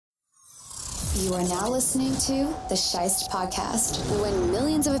You are now listening to the Scheist Podcast, when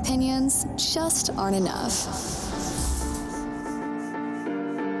millions of opinions just aren't enough.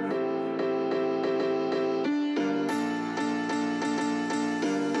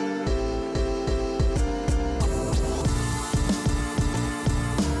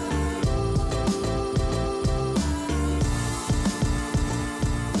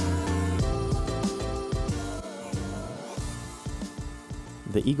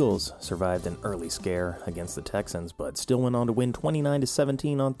 The Eagles survived an early scare against the Texans, but still went on to win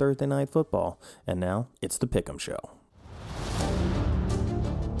 29-17 on Thursday Night Football. And now, it's the Pick'em Show.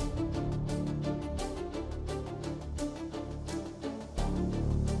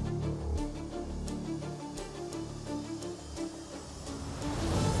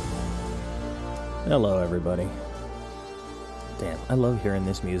 Hello, everybody. Damn, I love hearing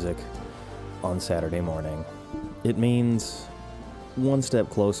this music on Saturday morning. It means one step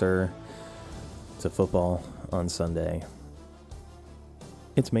closer to football on Sunday.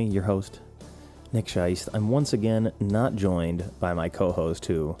 It's me, your host, Nick Scheist. I'm once again not joined by my co-host,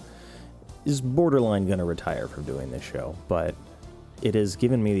 who is borderline going to retire from doing this show, but it has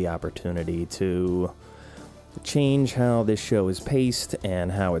given me the opportunity to change how this show is paced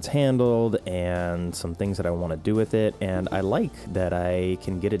and how it's handled and some things that I want to do with it, and I like that I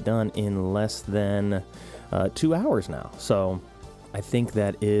can get it done in less than 2 hours now. So I think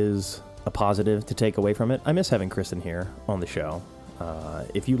that is a positive to take away from it. I miss having Kristen here on the show.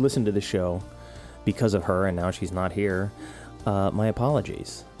 If you listen to the show because of her and now she's not here, my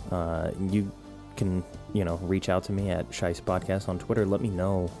apologies. You can, reach out to me at Scheist Podcast on Twitter. Let me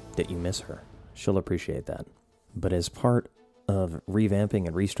know that you miss her. She'll appreciate that. But as part of revamping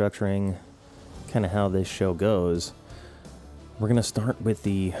and restructuring kind of how this show goes, we're going to start with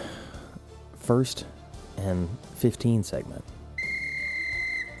the 1st and 15 segment.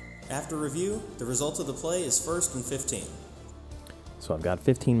 After review, the result of the play is 1st and 15. So I've got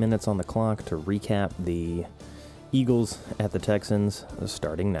 15 minutes on the clock to recap the Eagles at the Texans,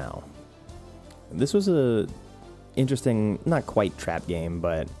 starting now. This was a interesting, not quite trap game,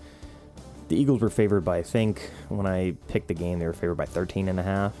 but the Eagles were favored by, I think, when I picked the game, they were favored by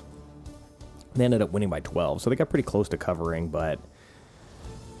 13.5. They ended up winning by 12, so they got pretty close to covering, but,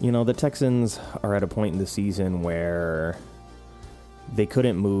 the Texans are at a point in the season where they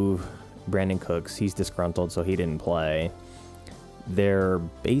couldn't move Brandon Cooks. He's disgruntled, so he didn't play. They're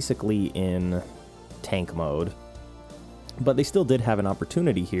basically in tank mode. But they still did have an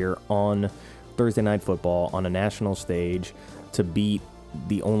opportunity here on Thursday Night Football on a national stage to beat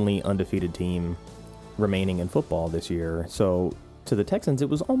the only undefeated team remaining in football this year. So to the Texans, it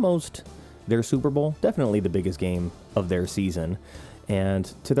was almost their Super Bowl, definitely the biggest game of their season. And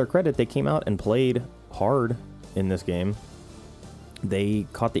to their credit, they came out and played hard in this game. They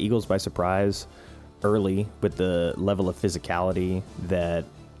caught the Eagles by surprise early with the level of physicality that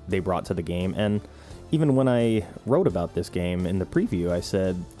they brought to the game. And even when I wrote about this game in the preview, I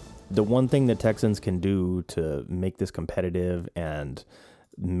said the one thing the Texans can do to make this competitive and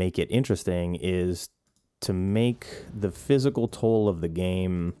make it interesting is to make the physical toll of the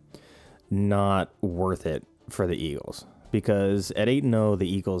game not worth it for the Eagles. Because at 8-0, the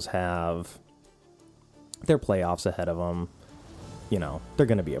Eagles have their playoffs ahead of them. They're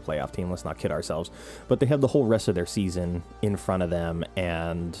going to be a playoff team. Let's not kid ourselves. But they have the whole rest of their season in front of them.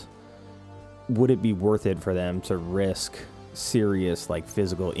 And would it be worth it for them to risk serious,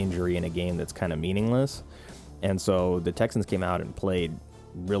 physical injury in a game that's kind of meaningless? And so the Texans came out and played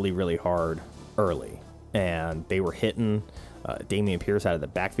really, really hard early. And they were hitting. Dameon Pierce out of the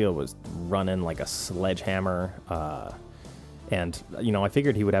backfield was running like a sledgehammer. And, I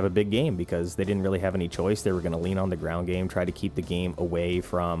figured he would have a big game because they didn't really have any choice. They were going to lean on the ground game, try to keep the game away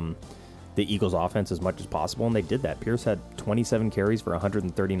from the Eagles' offense as much as possible, and they did that. Pierce had 27 carries for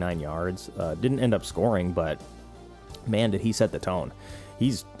 139 yards. Didn't end up scoring, but, man, did he set the tone.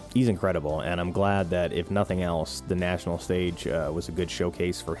 He's incredible, and I'm glad that, if nothing else, the national stage was a good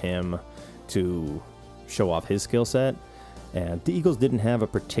showcase for him to show off his skill set. And the Eagles didn't have a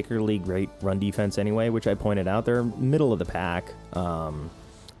particularly great run defense anyway, which I pointed out. They're middle of the pack,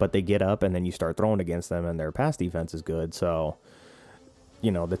 but they get up and then you start throwing against them, and their pass defense is good. So,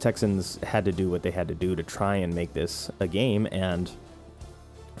 the Texans had to do what they had to do to try and make this a game. And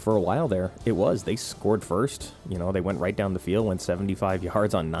for a while there, it was. They scored first. They went right down the field, went 75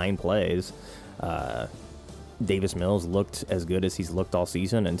 yards on 9 plays. Davis Mills looked as good as he's looked all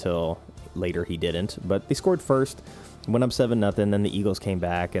season until later he didn't. But they scored first. Went up 7-0, then the Eagles came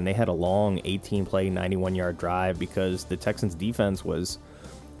back, and they had a long 18-play, 91-yard drive because the Texans' defense was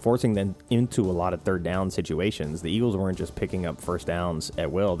forcing them into a lot of third down situations. The Eagles weren't just picking up first downs at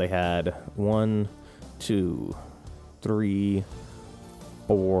will. They had 1, 2, 3,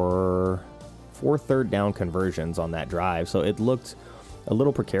 4 third down conversions on that drive. So it looked a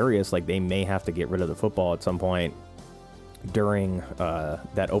little precarious, like they may have to get rid of the football at some point during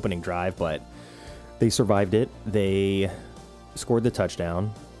that opening drive, but they survived it. They scored the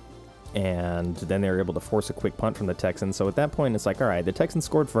touchdown, and then they were able to force a quick punt from the Texans. So at that point, it's like, all right, the Texans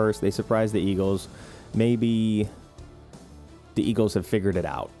scored first. They surprised the Eagles. Maybe the Eagles have figured it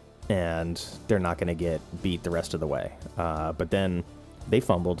out, and they're not going to get beat the rest of the way. But then they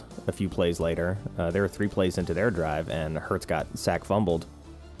fumbled a few plays later. There were 3 plays into their drive, and Hurts got sack fumbled,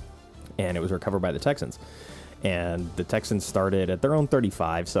 and it was recovered by the Texans. And the Texans started at their own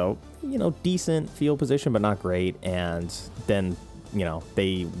 35, so, decent field position, but not great. And then,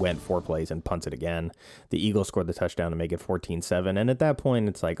 they went 4 plays and punted again. The Eagles scored the touchdown to make it 14-7. And at that point,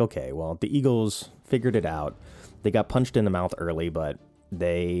 it's like, okay, well, the Eagles figured it out. They got punched in the mouth early, but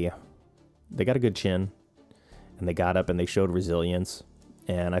they got a good chin, and they got up and they showed resilience.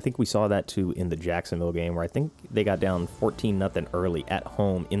 And I think we saw that too in the Jacksonville game, where I think they got down 14-0 early at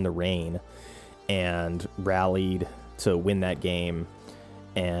home in the rain and rallied to win that game.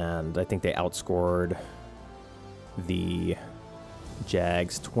 And I think they outscored the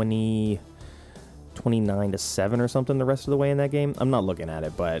Jags 29-7 or something the rest of the way in that game. I'm not looking at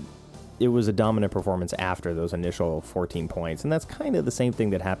it, but it was a dominant performance after those initial 14 points. And that's kind of the same thing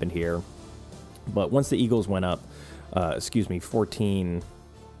that happened here. But once the Eagles went up, 14-7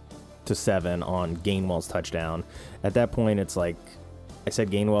 on Gainwell's touchdown, at that point, it's like I said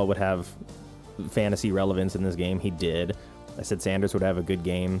Gainwell would have fantasy relevance in this game. He did. I said Sanders would have a good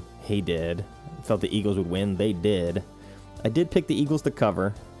game. He did. Felt the Eagles would win. They did. I did pick the Eagles to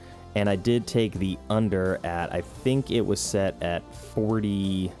cover, and I did take the under at, I think it was set at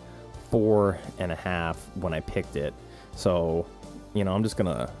 44.5 when I picked it. So, I'm just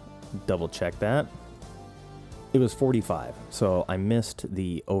going to double check that. It was 45. So I missed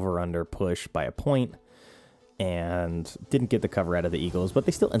the over-under push by a point and didn't get the cover out of the Eagles, but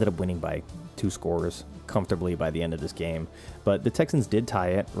they still ended up winning by 2 scores comfortably by the end of this game. But the Texans did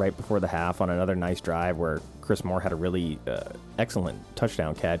tie it right before the half on another nice drive where Chris Moore had a really excellent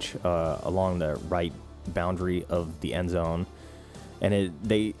touchdown catch along the right boundary of the end zone. And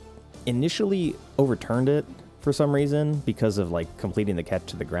they initially overturned it for some reason because of completing the catch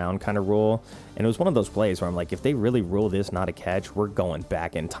to the ground kind of rule. And it was one of those plays where I'm like, if they really rule this not a catch, we're going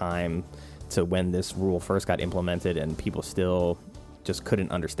back in time to when this rule first got implemented and people still just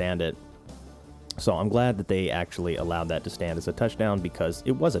couldn't understand it. So I'm glad that they actually allowed that to stand as a touchdown, because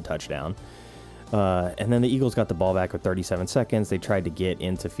it was a touchdown. And then the Eagles got the ball back with 37 seconds. They tried to get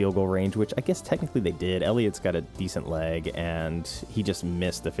into field goal range, which I guess technically they did. Elliott's got a decent leg, and he just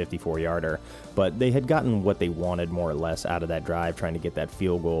missed the 54-yarder. But they had gotten what they wanted more or less out of that drive, trying to get that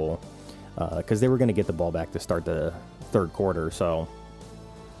field goal, because they were going to get the ball back to start the third quarter. So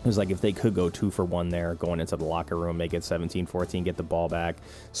it was like if they could go 2 for 1 there, going into the locker room, make it 17-14, get the ball back,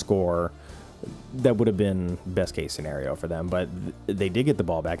 score, that would have been best case scenario for them. But they did get the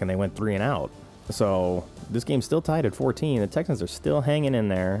ball back, and they went 3 and out. So this game's still tied at 14. The Texans are still hanging in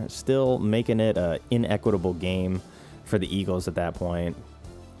there, still making it an inequitable game for the Eagles at that point.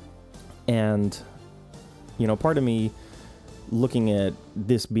 And, part of me looking at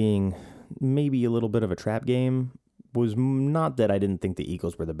this being maybe a little bit of a trap game was not that I didn't think the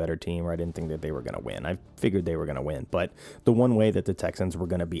Eagles were the better team, or I didn't think that they were going to win. I figured they were going to win. But the one way that the Texans were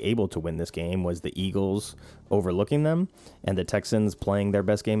going to be able to win this game was the Eagles overlooking them and the Texans playing their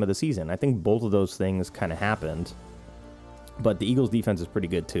best game of the season. I think both of those things kind of happened. But the Eagles' defense is pretty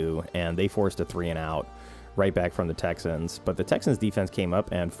good too, and they forced a 3 and out right back from the Texans. But the Texans' defense came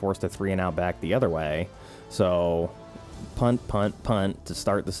up and forced a 3 and out back the other way. So punt to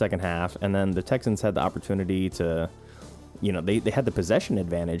start the second half, and then the Texans had the opportunity to, they had the possession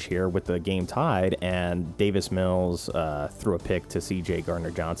advantage here with the game tied, and Davis Mills threw a pick to C.J.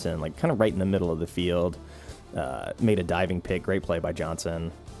 Gardner-Johnson, kind of right in the middle of the field, made a diving pick, great play by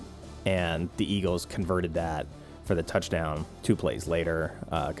Johnson, and the Eagles converted that for the touchdown 2 plays later,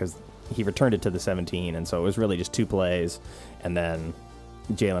 because he returned it to the 17, and so it was really just 2 plays, and then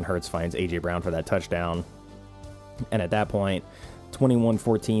Jalen Hurts finds A.J. Brown for that touchdown. And at that point,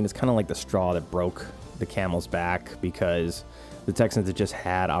 21-14 is kind of like the straw that broke the camel's back, because the Texans had just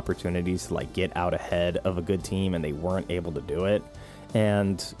had opportunities to get out ahead of a good team, and they weren't able to do it.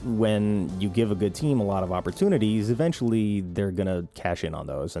 And when you give a good team a lot of opportunities, eventually they're going to cash in on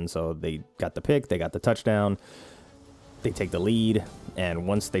those. And so they got the pick, they got the touchdown, they take the lead, and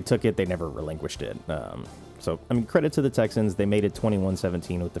once they took it, they never relinquished it. So, I mean, credit to the Texans. They made it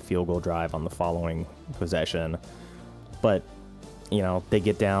 21-17 with the field goal drive on the following possession. But, you know, they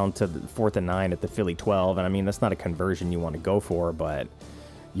get down to the 4th and 9 at the Philly 12. And, I mean, that's not a conversion you want to go for, but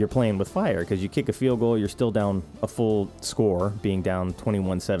you're playing with fire because you kick a field goal, you're still down a full score, being down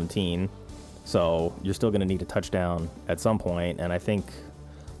 21-17. So you're still going to need a touchdown at some point. And I think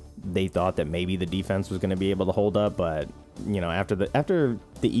they thought that maybe the defense was going to be able to hold up, but you know, after the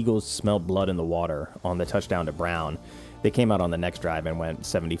Eagles smelled blood in the water on the touchdown to Brown, they came out on the next drive and went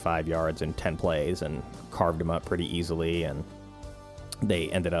 75 yards in 10 plays and carved them up pretty easily, and they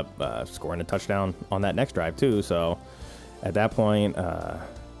ended up scoring a touchdown on that next drive too. So at that point,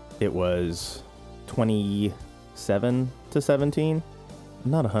 it was 27-17. I'm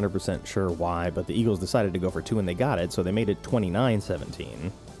not 100% sure why, but the Eagles decided to go for 2 and they got it, so they made it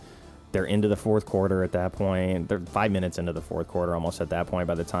 29-17. They're into the fourth quarter at that point. They're 5 minutes into the fourth quarter almost at that point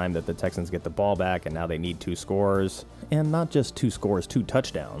by the time that the Texans get the ball back, and now they need 2 scores. And not just 2 scores, 2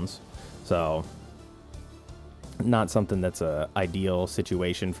 touchdowns. So, not something that's a ideal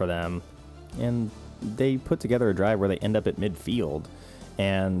situation for them. And they put together a drive where they end up at midfield.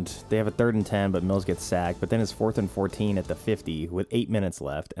 And they have a 3rd and 10, but Mills gets sacked. But then it's 4th and 14 at the 50 with 8 minutes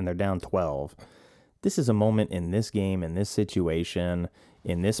left, and they're down 12. This is a moment in this game, in this situation,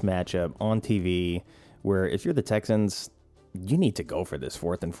 in this matchup on TV, where if you're the Texans, you need to go for this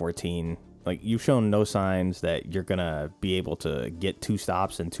 4th and 14. Like, you've shown no signs that you're going to be able to get 2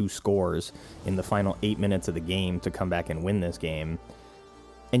 stops and 2 scores in the final 8 minutes of the game to come back and win this game.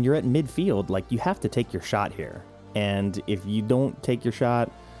 And you're at midfield, like, you have to take your shot here. And if you don't take your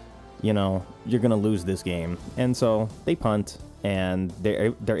shot, you know, you're going to lose this game. And so they punt, and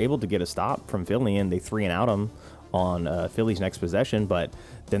they're able to get a stop from Philly, and they 3-and-out them on Philly's next possession. But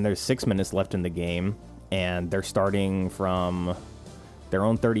then there's 6 minutes left in the game, and they're starting from their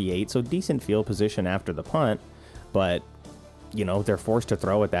own 38, so decent field position after the punt. But, you know, they're forced to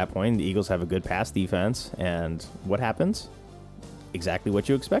throw at that point. The Eagles have a good pass defense, and what happens? Exactly what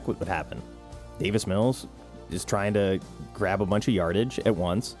you expect would happen. Davis Mills is trying to grab a bunch of yardage at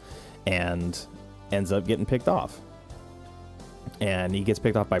once and ends up getting picked off. And he gets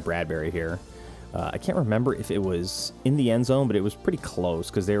picked off by Bradbury here. I can't remember if it was in the end zone, but it was pretty close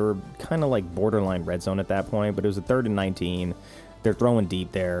because they were kind of like borderline red zone at that point. But it was a 3rd and 19. They're throwing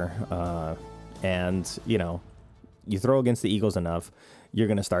deep there. And, you know, you throw against the Eagles enough, you're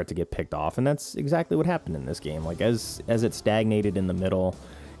going to start to get picked off. And that's exactly what happened in this game. Like, as it stagnated in the middle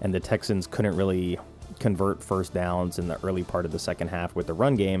and the Texans couldn't really convert first downs in the early part of the second half with the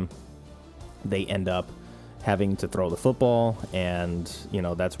run game, they end up having to throw the football, and, you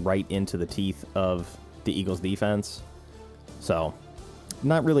know, that's right into the teeth of the Eagles defense. So,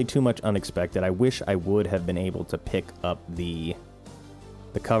 not really too much unexpected. I wish I would have been able to pick up the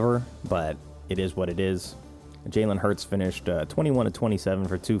cover, but it is what it is. Jalen Hurts finished 21-27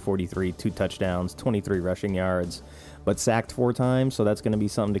 for 243, 2 touchdowns, 23 rushing yards, but sacked 4 times, so that's going to be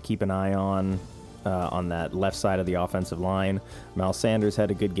something to keep an eye on that left side of the offensive line. Miles Sanders had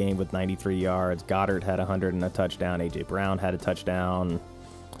a good game with 93 yards. Goddard had 100 and a touchdown. A.J. Brown had a touchdown.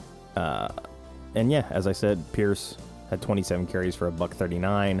 And yeah, as I said, Pierce had 27 carries for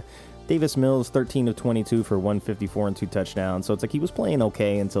 $139. Davis Mills, 13 of 22 for 154 and 2 touchdowns. So it's like he was playing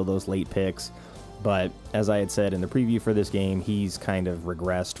okay until those late picks. But as I had said in the preview for this game, he's kind of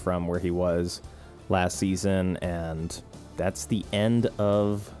regressed from where he was last season. And that's the end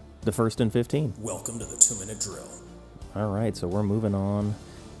of the 1st and 15. Welcome to the 2-minute drill. All right, so we're moving on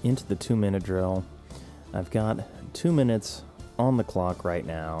into the 2-minute drill. I've got 2 minutes on the clock right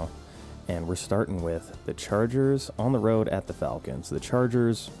now, and we're starting with the Chargers on the road at the Falcons. The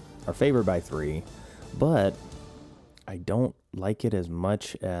Chargers are favored by 3, but I don't like it as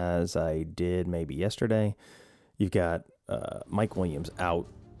much as I did maybe yesterday. You've got Mike Williams out,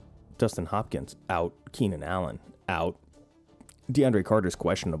 Dustin Hopkins out, Keenan Allen out, DeAndre Carter's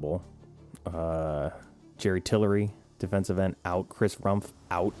questionable. Jerry Tillery, defensive end, out. Chris Rumpf,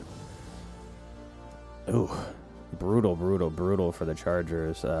 out. Ooh, brutal for the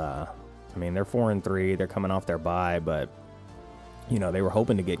Chargers. I mean, they're 4-3. They're coming off their bye, but, you know, they were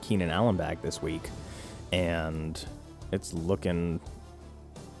hoping to get Keenan Allen back this week, and it's looking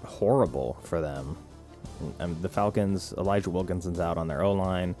horrible for them. The Falcons, Elijah Wilkinson's out on their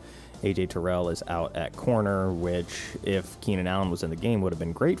O-line. A.J. Terrell is out at corner, which, if Keenan Allen was in the game, would have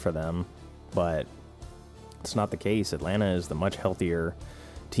been great for them, but it's not the case. Atlanta is the much healthier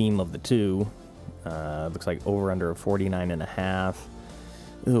team of the two. Looks like over-under of 49.5.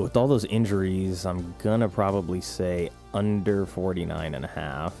 With all those injuries, I'm going to probably say under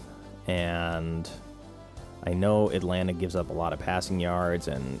 49.5. And I know Atlanta gives up a lot of passing yards,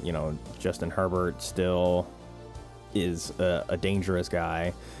 and, Justin Herbert still is a dangerous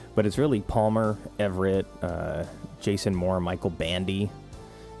guy. But it's really Palmer, Everett, Jason Moore, Michael Bandy,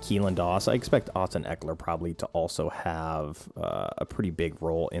 Keelan Doss. I expect Austin Eckler probably to also have a pretty big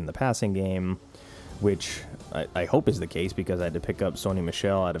role in the passing game, which I hope is the case, because I had to pick up Sony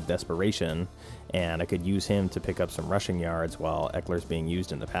Michel out of desperation, and I could use him to pick up some rushing yards while Eckler's being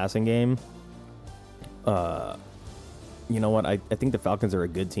used in the passing game. You know what? I think the Falcons are a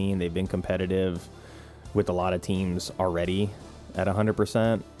good team. They've been competitive with a lot of teams already at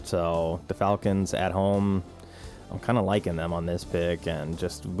 100%. So the Falcons at home, I'm kind of liking them on this pick. And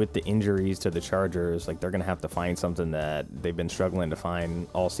just with the injuries to the Chargers, like, they're going to have to find something that they've been struggling to find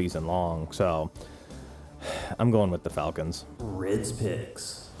all season long. So I'm going with the Falcons. Rids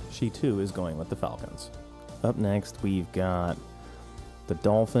picks. She too is going with the Falcons. Up next, we've got the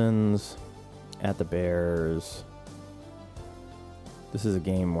Dolphins at the Bears. This is a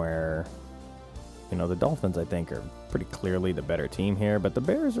game where, the Dolphins, I think, are pretty clearly the better team here, but the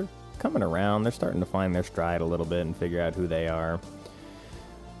Bears are coming around. They're starting to find their stride a little bit and figure out who they are.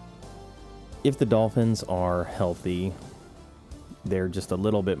 If the Dolphins are healthy, they're just a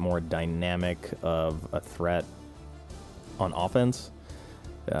little bit more dynamic of a threat on offense.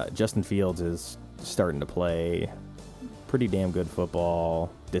 Justin Fields is starting to play pretty damn good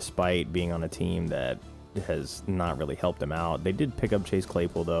football, despite being on a team that has not really helped him out. They did pick up Chase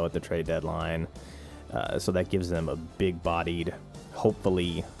Claypool, though, at the trade deadline, so that gives them a big-bodied,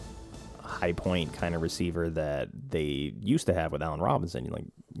 hopefully high-point kind of receiver that they used to have with Allen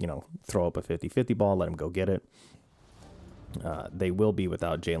Robinson. Throw up a 50-50 ball, let him go get it. They will be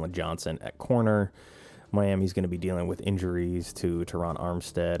without Jalen Johnson at corner. Miami's going to be dealing with injuries to Teron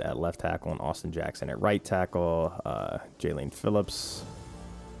Armstead at left tackle and Austin Jackson at right tackle. Jalen Phillips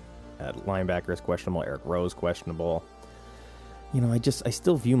at linebacker is questionable. Eric Rowe questionable. I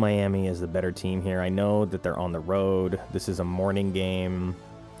still view Miami as the better team here. I know that they're on the road. This is a morning game.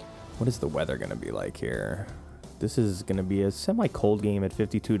 What is the weather going to be like here? This is going to be a semi-cold game at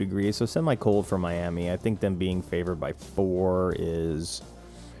 52 degrees, so semi-cold for Miami. I think them being favored by 4 is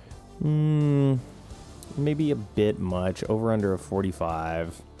maybe a bit much. Over under of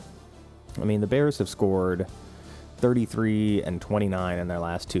 45. The Bears have scored 33 and 29 in their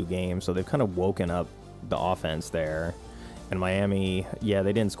last 2 games, so they've kind of woken up the offense there. And Miami, they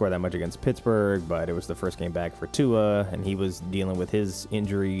didn't score that much against Pittsburgh, but it was the first game back for Tua, and he was dealing with his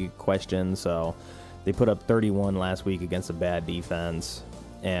injury question, so they put up 31 last week against a bad defense,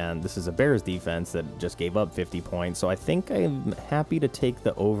 and this is a Bears defense that just gave up 50 points, so I think I'm happy to take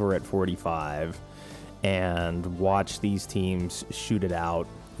the over at 45 and watch these teams shoot it out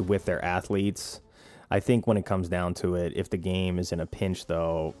with their athletes. I think when it comes down to it, if the game is in a pinch,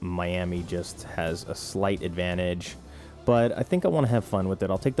 though, Miami just has a slight advantage. But I think I want to have fun with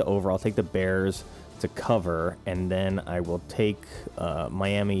it. I'll take the over. I'll take the Bears to cover, and then I will take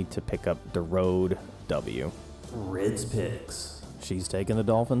Miami to pick up the road W. Rids picks. She's taking the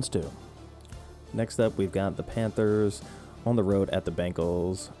Dolphins, too. Next up, we've got the Panthers on the road at the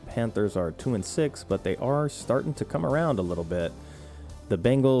Bengals. Panthers are 2-6, but they are starting to come around a little bit. The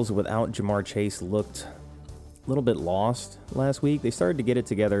Bengals, without Jamar Chase, looked a little bit lost last week. They started to get it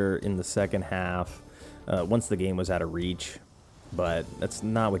together in the second half once the game was out of reach, but that's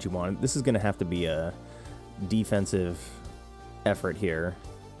not what you want. This is going to have to be a defensive effort here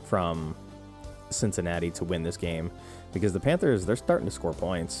from Cincinnati to win this game, because the Panthers, they're starting to score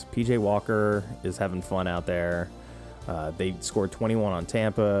points. PJ Walker is having fun out there. They scored 21 on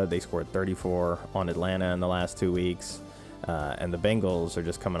Tampa. They scored 34 on Atlanta in the last 2 weeks. And the Bengals are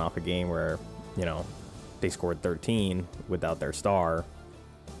just coming off a game where, they scored 13 without their star.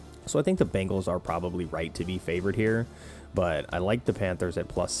 So I think the Bengals are probably right to be favored here, but I like the Panthers at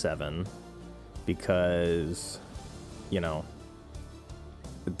 +7 because,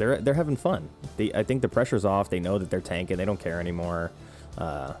 they're having fun. I think the pressure's off. They know that they're tanking. They don't care anymore.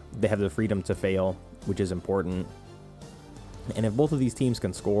 They have the freedom to fail, which is important. And if both of these teams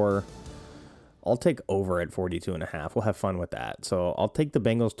can score, I'll take over at 42.5. We'll have fun with that. So I'll take the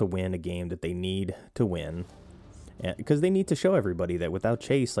Bengals to win a game that they need to win, because they need to show everybody that without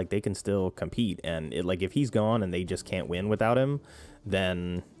Chase, they can still compete. And if he's gone and they just can't win without him,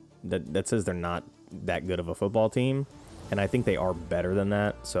 then that says they're not that good of a football team. And I think they are better than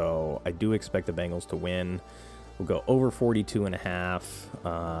that. So I do expect the Bengals to win. We'll go over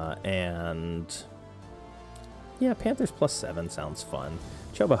 42.5. And yeah, Panthers +7 sounds fun.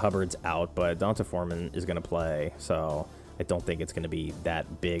 Chuba Hubbard's out, but Donta Foreman is going to play, so I don't think it's going to be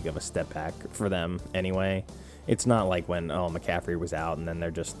that big of a step back for them anyway. It's not like when, McCaffrey was out and then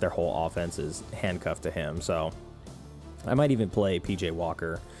their whole offense is handcuffed to him. So I might even play PJ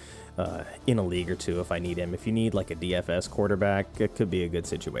Walker in a league or two if I need him. If you need like a DFS quarterback, it could be a good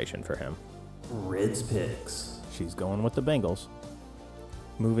situation for him. Rids Picks. She's going with the Bengals.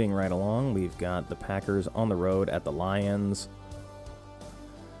 Moving right along, we've got the Packers on the road at the Lions.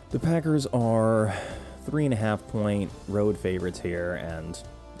 The Packers are 3.5-point road favorites here, and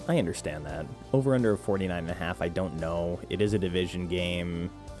I understand that. Over under 49.5, I don't know. It is a division game,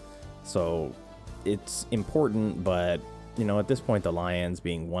 so it's important, but at this point, the Lions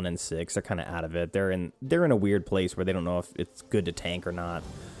being 1-6, they're kind of out of it. They're in a weird place where they don't know if it's good to tank or not.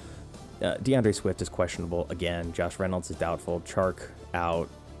 DeAndre Swift is questionable again. Josh Reynolds is doubtful. Chark out.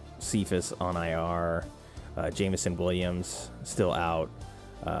 Cephas on IR. Jamison Williams still out.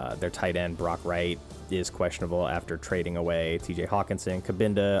 Their tight end, Brock Wright, is questionable after trading away TJ Hawkinson.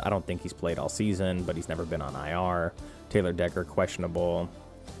 Kabinda, I don't think he's played all season, but he's never been on IR. Taylor Decker, questionable.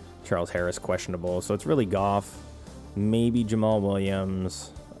 Charles Harris, questionable. So it's really Goff, maybe Jamal Williams,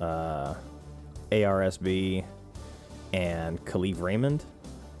 ARSB, and Khalif Raymond.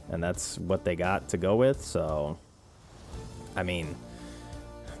 And that's what they got to go with. So, I mean,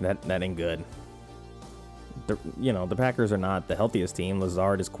 that ain't good. The Packers are not the healthiest team.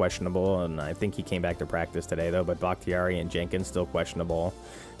 Lazard is questionable, and I think he came back to practice today, though. But Bakhtiari and Jenkins still questionable.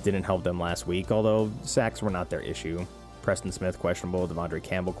 Didn't help them last week, although sacks were not their issue. Preston Smith questionable. Devondre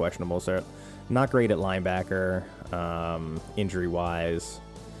Campbell questionable. So, not great at linebacker, injury-wise.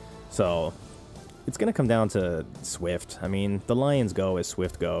 So, it's going to come down to Swift. I mean, the Lions go as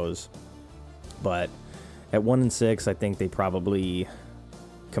Swift goes. But at 1-6, I think they probably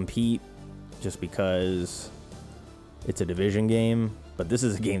compete just because it's a division game. But this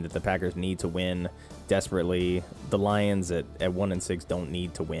is a game that the Packers need to win desperately. The Lions at 1-6 don't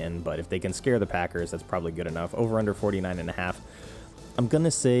need to win. But if they can scare the Packers, that's probably good enough. Over under 49.5. I'm going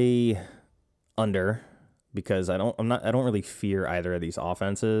to say under, because I don't really fear either of these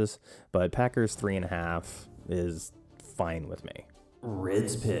offenses, but Packers 3.5 is fine with me.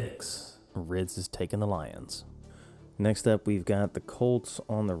 Rids Picks. Rids is taking the Lions. Next up, we've got the Colts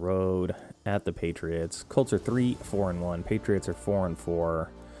on the road at the Patriots. Colts are 3-4-1. Patriots are 4-4.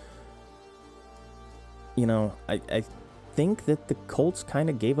 I think that the Colts kind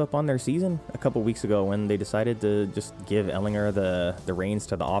of gave up on their season a couple weeks ago when they decided to just give Ellinger the reins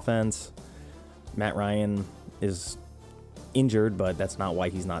to the offense. Matt Ryan is injured, but that's not why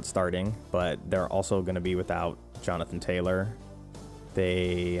he's not starting. But they're also going to be without Jonathan Taylor.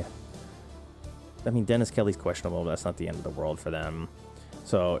 Dennis Kelly's questionable, but that's not the end of the world for them.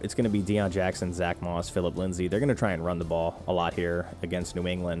 So it's going to be Deion Jackson, Zach Moss, Phillip Lindsay. They're going to try and run the ball a lot here against New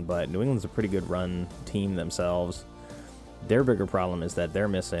England, but New England's a pretty good run team themselves. Their bigger problem is that they're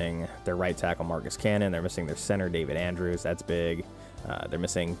missing their right tackle, Marcus Cannon. They're missing their center, David Andrews. That's big. They're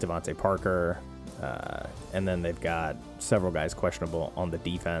missing Devontae Parker. And then they've got several guys questionable on the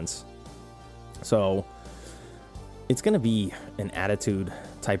defense. So it's going to be an attitude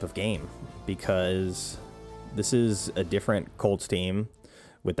type of game because this is a different Colts team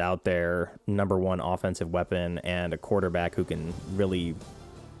without their number one offensive weapon and a quarterback who can really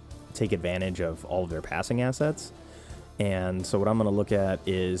take advantage of all of their passing assets. And so what I'm going to look at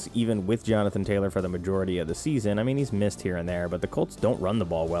is, even with Jonathan Taylor for the majority of the season, I mean, he's missed here and there, but the Colts don't run the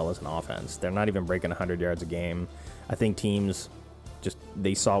ball well as an offense. They're not even breaking 100 yards a game. I think teams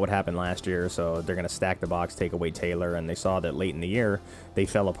they saw what happened last year, so they're going to stack the box, take away Taylor, and they saw that late in the year, they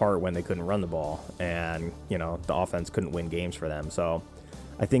fell apart when they couldn't run the ball, and, the offense couldn't win games for them. So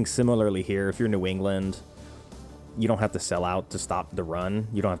I think similarly here, if you're New England, you don't have to sell out to stop the run.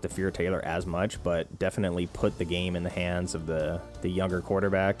 You don't have to fear Taylor as much, but definitely put the game in the hands of the younger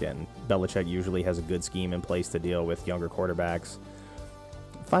quarterback, and Belichick usually has a good scheme in place to deal with younger quarterbacks.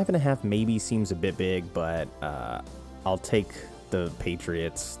 5.5 maybe seems a bit big, but I'll take the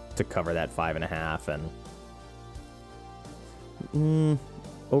Patriots to cover that 5.5, and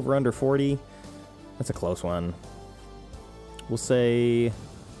over under 40, that's a close one. We'll say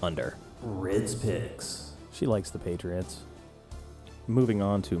under. Rids Picks. She likes the Patriots. Moving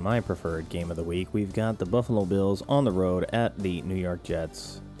on to my preferred game of the week, we've got the Buffalo Bills on the road at the New York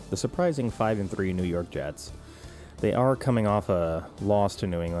Jets. The surprising 5-3 New York Jets. They are coming off a loss to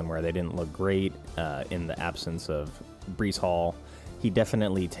New England where they didn't look great in the absence of Breece Hall. He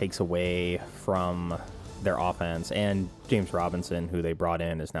definitely takes away from their offense, and James Robinson, who they brought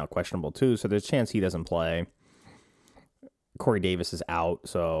in, is now questionable too, so there's a chance he doesn't play. Corey Davis is out,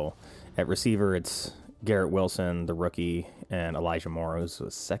 so at receiver it's Garrett Wilson, the rookie, and Elijah Moore, who's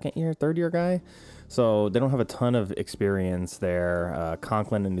a third-year guy. So they don't have a ton of experience there.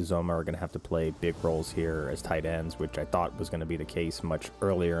 Conklin and Uzoma are going to have to play big roles here as tight ends, which I thought was going to be the case much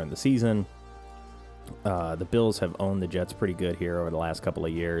earlier in the season. The Bills have owned the Jets pretty good here over the last couple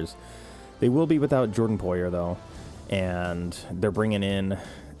of years. They will be without Jordan Poyer, though, and they're bringing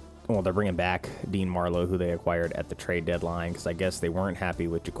back Dean Marlowe, who they acquired at the trade deadline, because I guess they weren't happy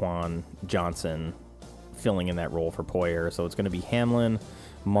with Jaquan Johnson filling in that role for Poyer. So it's going to be Hamlin,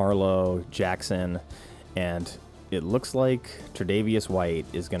 Marlowe, Jackson, and it looks like Tre'Davious White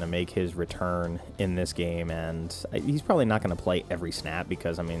is going to make his return in this game, and he's probably not going to play every snap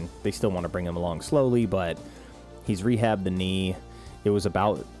because, I mean, they still want to bring him along slowly, but he's rehabbed the knee. It was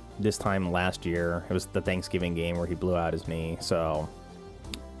about this time last year. It was the Thanksgiving game where he blew out his knee, so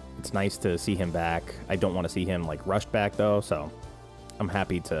it's nice to see him back. I don't want to see him, rushed back, though, so I'm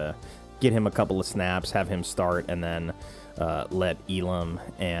happy to get him a couple of snaps, have him start, and then let Elam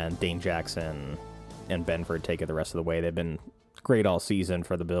and Dane Jackson and Benford take it the rest of the way. They've been great all season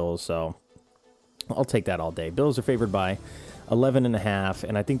for the Bills, so I'll take that all day. Bills are favored by 11.5,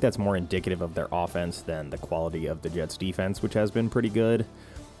 and I think that's more indicative of their offense than the quality of the Jets' defense, which has been pretty good.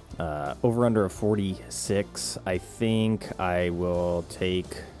 Over under a 46, I think I will take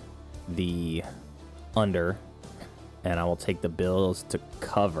the under, and I will take the Bills to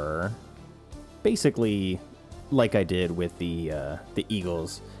cover, basically like I did with the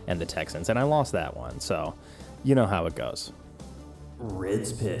Eagles and the Texans, and I lost that one, so you know how it goes.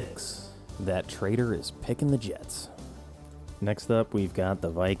 Rids Picks. That traitor is picking the Jets. Next up, we've got the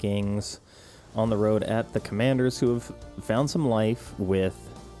Vikings on the road at the Commanders, who have found some life with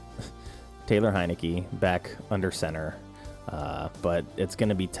Taylor Heineke back under center. But it's going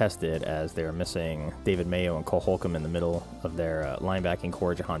to be tested as they're missing David Mayo and Cole Holcomb in the middle of their linebacking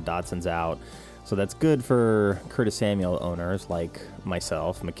core. Jahan Dotson's out. So that's good for Curtis Samuel owners like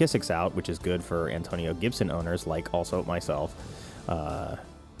myself. McKissick's out, which is good for Antonio Gibson owners like also myself.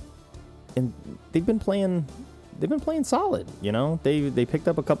 And they've been playing solid, you know? They picked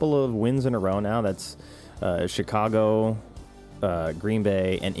up a couple of wins in a row now. That's Chicago, Green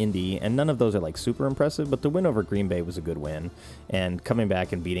Bay, and Indy, and none of those are super impressive, but the win over Green Bay was a good win, and coming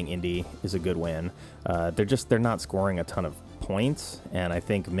back and beating Indy is a good win. They're not scoring a ton of points, and I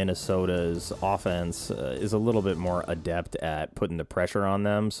think Minnesota's offense is a little bit more adept at putting the pressure on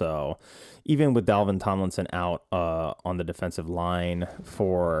them, so even with Dalvin Tomlinson out on the defensive line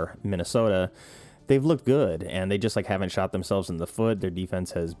for Minnesota, they've looked good, and they just haven't shot themselves in the foot. Their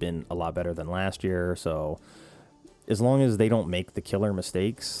defense has been a lot better than last year, so as long as they don't make the killer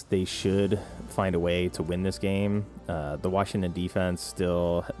mistakes, they should find a way to win this game. The Washington defense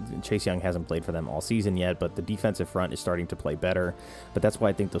still, Chase Young hasn't played for them all season yet, but the defensive front is starting to play better. But that's why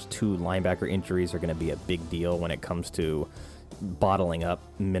I think those two linebacker injuries are going to be a big deal when it comes to bottling up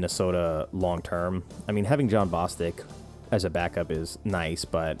Minnesota long term. I mean, having John Bostic as a backup is nice,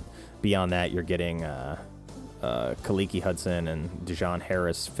 but beyond that, you're getting Kaliki Hudson and Dejon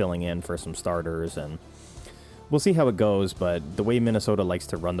Harris filling in for some starters, and we'll see how it goes, but the way Minnesota likes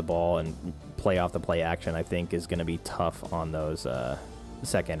to run the ball and play off the play action, I think, is going to be tough on those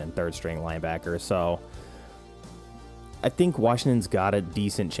second and third string linebackers. So I think Washington's got a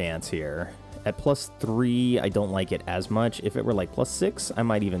decent chance here. At +3, I don't like it as much. If it were +6, I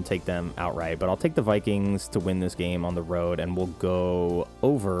might even take them outright, but I'll take the Vikings to win this game on the road, and we'll go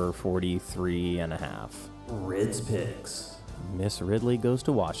over 43.5. Rids Picks. Miss Ridley goes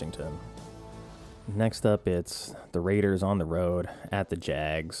to Washington. Next up, it's the Raiders on the road at the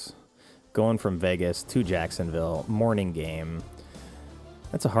Jags. Going from Vegas to Jacksonville, morning game.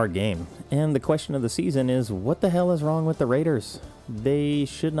 That's a hard game. And the question of the season is, what the hell is wrong with the Raiders? They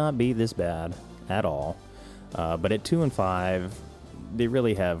should not be this bad at all. But at 2-5, they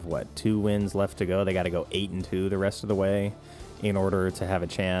really have, 2 wins left to go? They got to go 8-2 the rest of the way in order to have a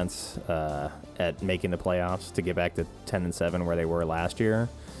chance at making the playoffs to get back to 10-7 where they were last year.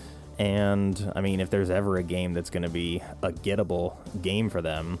 And, I mean, if there's ever a game that's going to be a gettable game for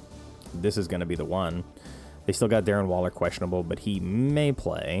them, this is going to be the one. They still got Darren Waller questionable, but he may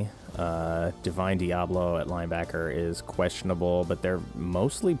play. Divine Diablo at linebacker is questionable, but they're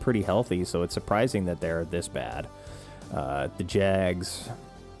mostly pretty healthy, so it's surprising that they're this bad. The Jags,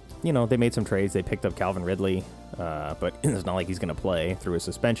 they made some trades. They picked up Calvin Ridley, but it's not like he's going to play through a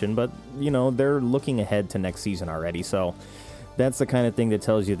suspension. But, they're looking ahead to next season already, so that's the kind of thing that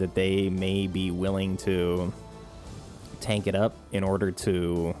tells you that they may be willing to tank it up in order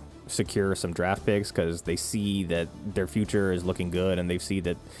to secure some draft picks, because they see that their future is looking good, and they see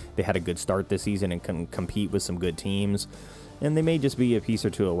that they had a good start this season and can compete with some good teams. And they may just be a piece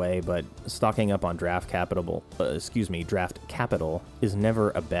or two away, but stocking up on draft capital is never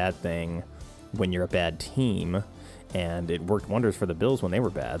a bad thing when you're a bad team, and it worked wonders for the Bills when they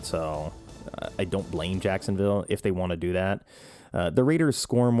were bad, so I don't blame Jacksonville if they want to do that. The Raiders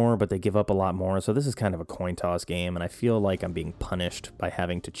score more, but they give up a lot more, so this is kind of a coin toss game, and I feel like I'm being punished by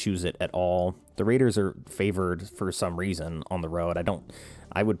having to choose it at all. The Raiders are favored for some reason on the road.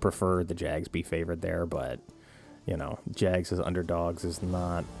 I would prefer the Jags be favored there, but Jags as underdogs is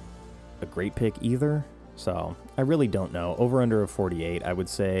not a great pick either. So I really don't know. Over under of 48, I would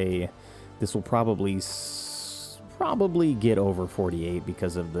say this will probably get over 48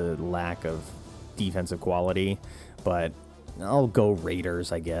 because of the lack of defensive quality. But I'll go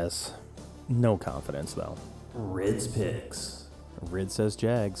Raiders, I guess. No confidence though. Rids picks. Rid says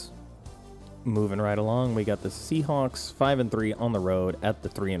Jags. Moving right along, we got the Seahawks 5-3 on the road at the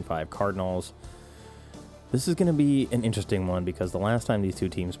 3-5 Cardinals. This is going to be an interesting one because the last time these two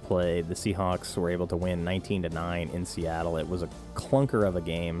teams played, the Seahawks were able to win 19-9 in Seattle. It was a clunker of a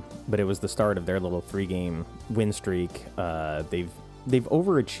game, but it was the start of their little 3-game win streak. They've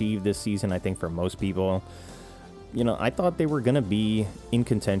overachieved this season, I think, for most people. I thought they were going to be in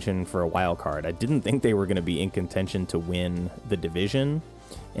contention for a wild card. I didn't think they were going to be in contention to win the division.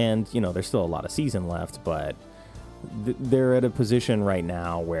 And, there's still a lot of season left, but they're at a position right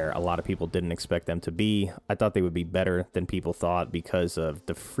now where a lot of people didn't expect them to be. I thought they would be better than people thought because of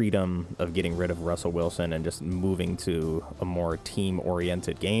the freedom of getting rid of Russell Wilson and just moving to a more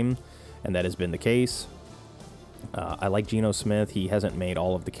team-oriented game, and that has been the case. I like Geno Smith. He hasn't made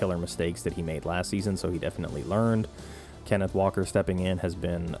all of the killer mistakes that he made last season, so he definitely learned. Kenneth Walker stepping in has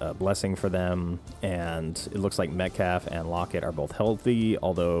been a blessing for them, and it looks like Metcalf and Lockett are both healthy,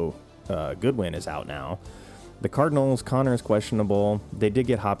 although Goodwin is out now. The Cardinals, Connor is questionable. They did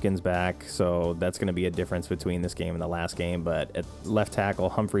get Hopkins back, so that's going to be a difference between this game and the last game. But at left tackle,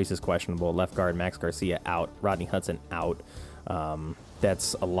 Humphreys is questionable. Left guard, Max Garcia out. Rodney Hudson out.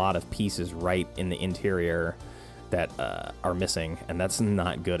 That's a lot of pieces right in the interior that are missing, and that's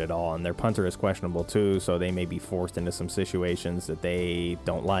not good at all. And their punter is questionable too, so they may be forced into some situations that they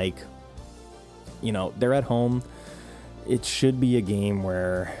don't like. They're at home. It should be a game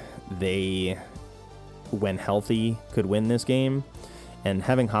where they, when healthy, could win this game, and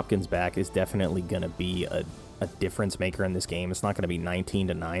having Hopkins back is definitely going to be a difference maker in this game. It's not going to be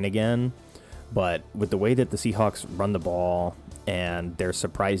 19-9 again, but with the way that the Seahawks run the ball and their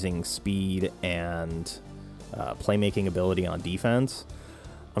surprising speed and playmaking ability on defense,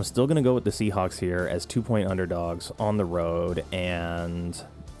 I'm still going to go with the Seahawks here as 2-point underdogs on the road, and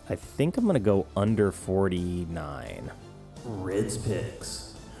I think I'm going to go under 49. Rids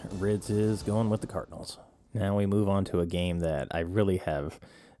picks. Rids is going with the Cardinals. Now we move on to a game that I really have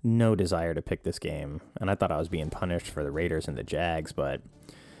no desire to pick this game, and I thought I was being punished for the Raiders and the Jags, but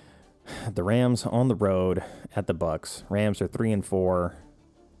the Rams on the road at the Bucks. Rams are 3-4,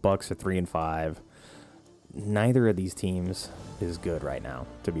 Bucks are 3-5. Neither of these teams is good right now,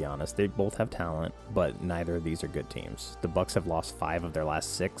 to be honest. They both have talent, but neither of these are good teams. The Bucks have lost 5 of their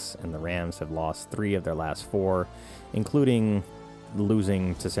last 6, and the Rams have lost 3 of their last 4, including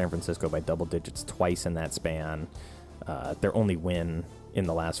losing to San Francisco by double digits twice in that span. Their only win in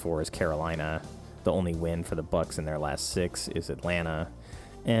the last 4 is Carolina. The only win for the Bucks in their last 6 is Atlanta.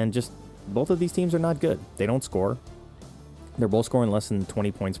 And just both of these teams are not good. They don't score. They're both scoring less than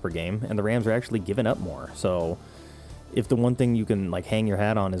 20 points per game, and the Rams are actually giving up more. So if the one thing you can hang your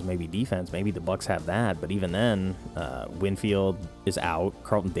hat on is maybe defense, maybe the Bucks have that. But even then, Winfield is out.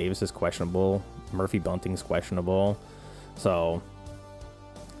 Carlton Davis is questionable. Murphy Bunting's questionable. So,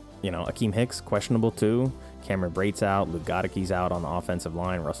 Akeem Hicks questionable too. Cameron Brate's out. Luke Godeke's out on the offensive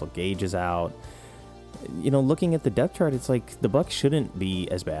line. Russell Gage is out. Looking at the depth chart, it's like the Bucs shouldn't be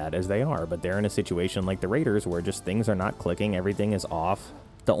as bad as they are, but they're in a situation like the Raiders where just things are not clicking. Everything is off.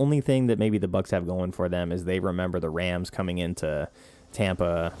 The only thing that maybe the Bucs have going for them is they remember the Rams coming into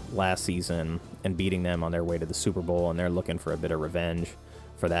Tampa last season and beating them on their way to the Super Bowl, and they're looking for a bit of revenge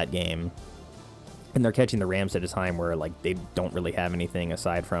for that game. And they're catching the Rams at a time where they don't really have anything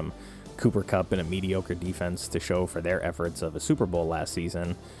aside from Cooper Kupp and a mediocre defense to show for their efforts of a Super Bowl last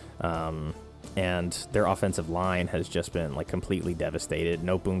season. And their offensive line has just been completely devastated.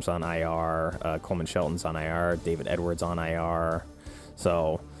 No Boom's on IR, Coleman Shelton's on IR, David Edwards on IR.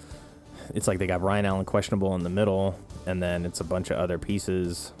 So it's like they got Ryan Allen questionable in the middle, and then it's a bunch of other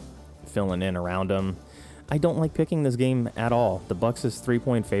pieces filling in around them. I don't like picking this game at all. The Bucs'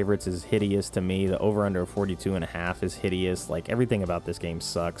 3-point favorites is hideous to me. The over-under 42.5 is hideous. Everything about this game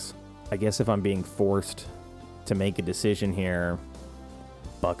sucks. I guess if I'm being forced to make a decision here,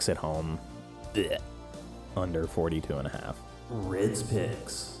 Bucs at home. Blech. Under 42.5. Rids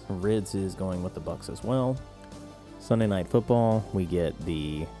Picks. Rids is going with the Bucks as well. Sunday Night Football, we get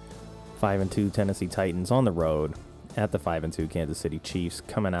the 5-2 Tennessee Titans on the road at the 5-2 Kansas City Chiefs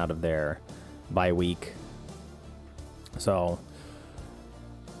coming out of their bye week. So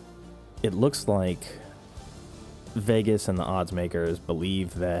it looks like Vegas and the odds makers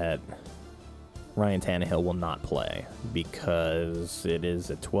believe that Ryan Tannehill will not play because it is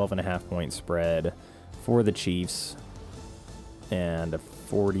a 12.5 point spread for the Chiefs and a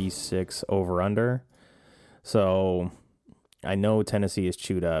 46 over-under. So I know Tennessee is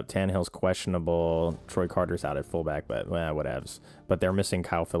chewed up. Tannehill's questionable. Troy Carter's out at fullback, but whatevs. But they're missing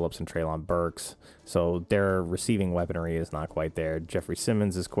Kyle Phillips and Treylon Burks, so their receiving weaponry is not quite there. Jeffrey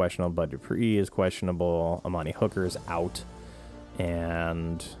Simmons is questionable. Bud Dupree is questionable. Amani Hooker's out.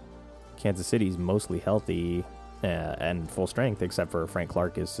 And Kansas City's mostly healthy and full strength, except for Frank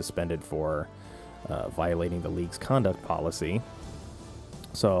Clark is suspended for violating the league's conduct policy.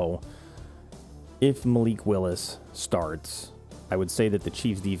 So if Malik Willis starts, I would say that the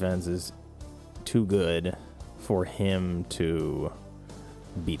Chiefs' defense is too good for him to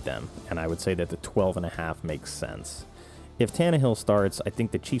beat them. And I would say that the 12.5 makes sense. If Tannehill starts, I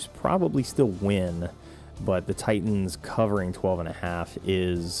think the Chiefs probably still win, but the Titans covering 12.5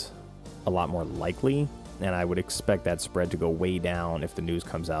 is a lot more likely. And I would expect that spread to go way down if the news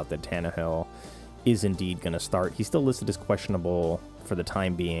comes out that Tannehill is indeed going to start. He's still listed as questionable for the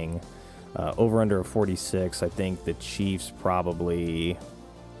time being. Over under a 46, I think the Chiefs probably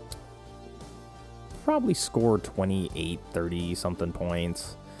score 28, 30 something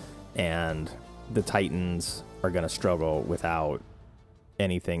points, and the Titans are going to struggle without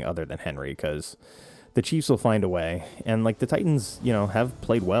anything other than Henry, because the Chiefs will find a way. And like the Titans, have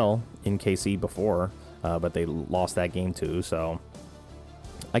played well in KC before, but they lost that game too. So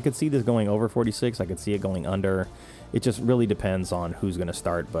I could see this going over 46. I could see it going under. It just really depends on who's going to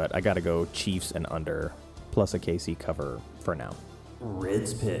start, but I got to go Chiefs and under, plus a KC cover for now.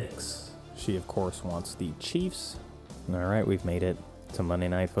 Rids Picks. She, of course, wants the Chiefs. All right, we've made it to Monday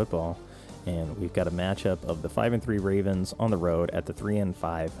Night Football, and we've got a matchup of the 5-3 Ravens on the road at the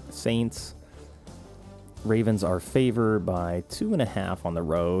 3-5 Saints. Ravens are favored by 2.5 on the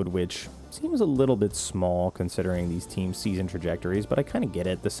road, which seems a little bit small considering these teams' season trajectories, but I kind of get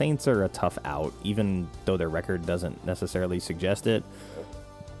it. The Saints are a tough out, even though their record doesn't necessarily suggest it.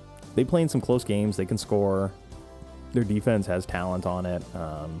 They play in some close games. They can score. Their defense has talent on it.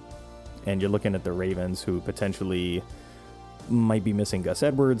 And you're looking at the Ravens, who potentially might be missing Gus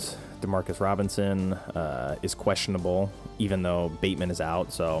Edwards. Demarcus Robinson is questionable, even though Bateman is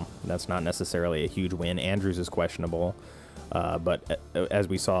out, so that's not necessarily a huge win. Andrews is questionable. But as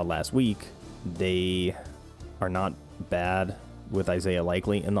we saw last week, they are not bad with Isaiah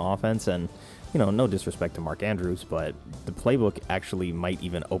Likely in the offense. And, no disrespect to Mark Andrews, but the playbook actually might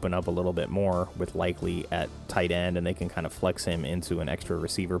even open up a little bit more with Likely at tight end, and they can kind of flex him into an extra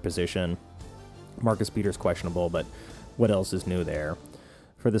receiver position. Marcus Peters questionable, but what else is new there?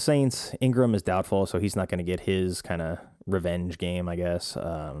 For the Saints, Ingram is doubtful, so he's not going to get his kind of revenge game, I guess.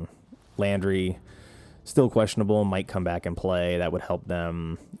 Landry, still questionable, might come back and play. That would help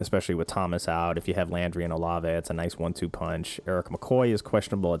them, especially with Thomas out. If you have Landry and Olave, it's a nice 1-2 punch. Eric McCoy is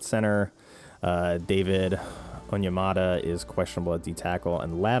questionable at center. David Onyemata is questionable at D-tackle,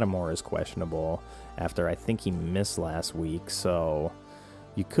 and Lattimore is questionable after I think he missed last week. So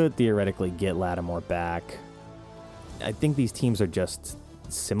you could theoretically get Lattimore back. I think these teams are just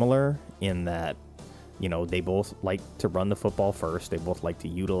similar in that, they both like to run the football first. They both like to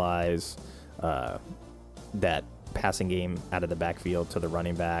utilize that passing game out of the backfield to the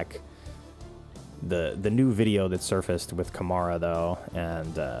running back. The new video that surfaced with Kamara, though,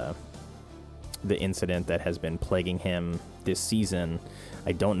 and the incident that has been plaguing him this season,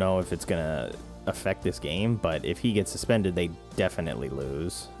 I don't know if it's going to affect this game, but if he gets suspended, they definitely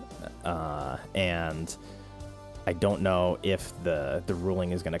lose. And I don't know if the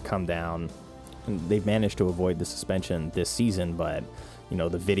ruling is going to come down. They've managed to avoid the suspension this season, but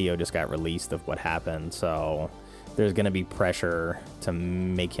the video just got released of what happened, so there's going to be pressure to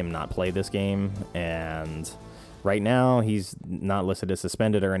make him not play this game. And right now, he's not listed as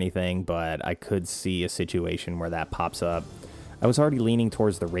suspended or anything, but I could see a situation where that pops up. I was already leaning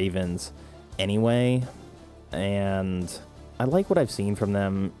towards the Ravens anyway, and I like what I've seen from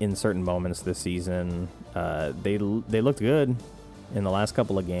them in certain moments this season. They looked good in the last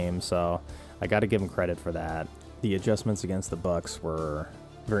couple of games, so I got to give them credit for that. The adjustments against the Bucs were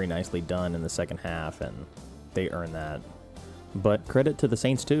very nicely done in the second half, and they earned that. But credit to the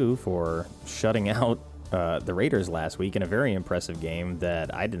Saints, too, for shutting out the Raiders last week in a very impressive game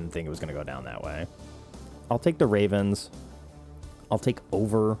that I didn't think it was going to go down that way. I'll take the Ravens. I'll take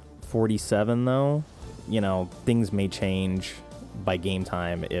over 47, though. You know, things may change by game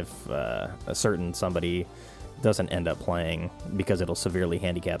time if a certain somebody doesn't end up playing, because it'll severely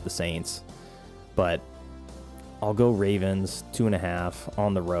handicap the Saints. But I'll go Ravens 2.5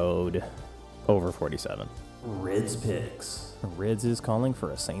 on the road, over 47. Rids Picks. Rids is calling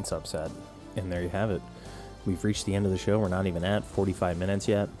for a Saints upset. And there you have it. We've reached the end of the show. We're not even at 45 minutes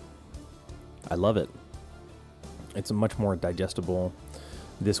yet. I love it. It's much more digestible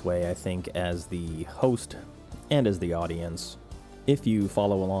this way, I think, as the host and as the audience. If you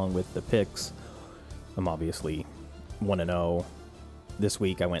follow along with the picks, I'm obviously 1-0 this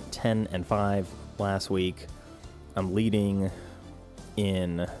week. I went 10-5 last week. I'm leading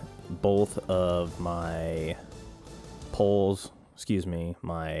in both of my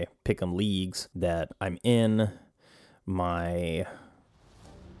my pick'em leagues that I'm in. My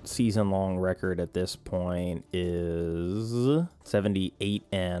season-long record at this point is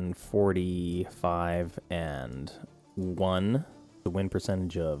 78-45-1. The win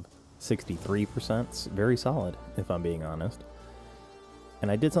percentage of 63%. It's very solid, if I'm being honest.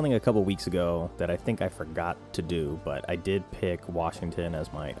 And I did something a couple weeks ago that I think I forgot to do, but I did pick Washington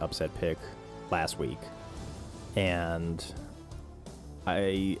as my upset pick last week. And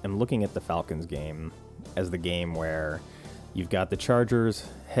I am looking at the Falcons game as the game where you've got the Chargers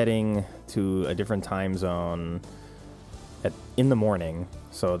heading to a different time zone in the morning,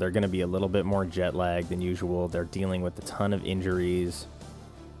 so they're going to be a little bit more jet lagged than usual. They're dealing with a ton of injuries,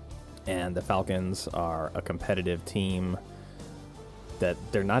 and the Falcons are a competitive team that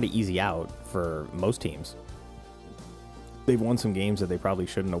they're not an easy out for most teams. They've won some games that they probably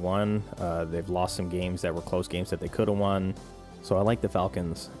shouldn't have won. They've lost some games that were close games that they could have won. So I like the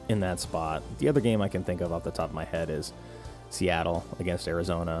Falcons in that spot. The other game I can think of off the top of my head is Seattle against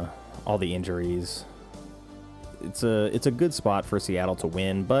Arizona. All the injuries. It's a good spot for Seattle to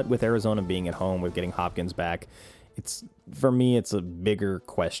win, but with Arizona being at home, with getting Hopkins back, for me it's a bigger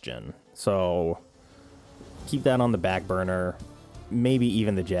question. So keep that on the back burner. Maybe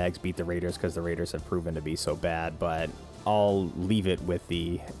even the Jags beat the Raiders because the Raiders have proven to be so bad, but I'll leave it with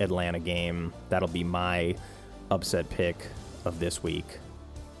the Atlanta game. That'll be my upset pick of this week.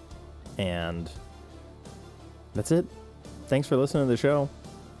 And that's it. Thanks for listening to the show.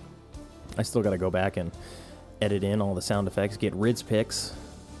 I still got to go back and edit in all the sound effects, get Rids picks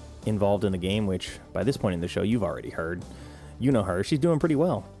involved in the game, which by this point in the show you've already heard. You know her. She's doing pretty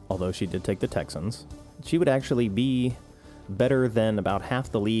well, although she did take the Texans. She would actually be better than about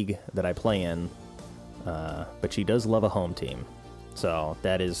half the league that I play in, but she does love a home team. So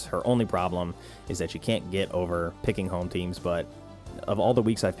that is her only problem, is that she can't get over picking home teams. But of all the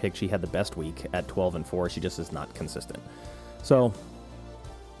weeks I've picked, she had the best week at 12-4. She just is not consistent. So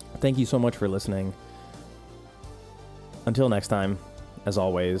thank you so much for listening. Until next time, as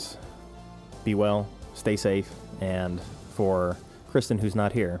always, be well, stay safe, and for Kristen, who's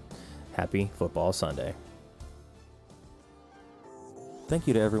not here, happy Football Sunday. Thank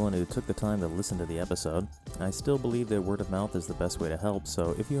you to everyone who took the time to listen to the episode. I still believe that word of mouth is the best way to help,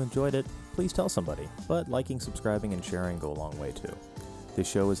 so if you enjoyed it, please tell somebody. But liking, subscribing, and sharing go a long way too. This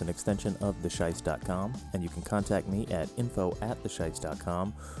show is an extension of theshice.com, and you can contact me at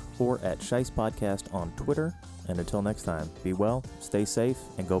info@theshice.com or at Shice Podcast on Twitter. And until next time, be well, stay safe,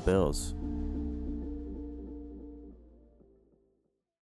 and go Bills.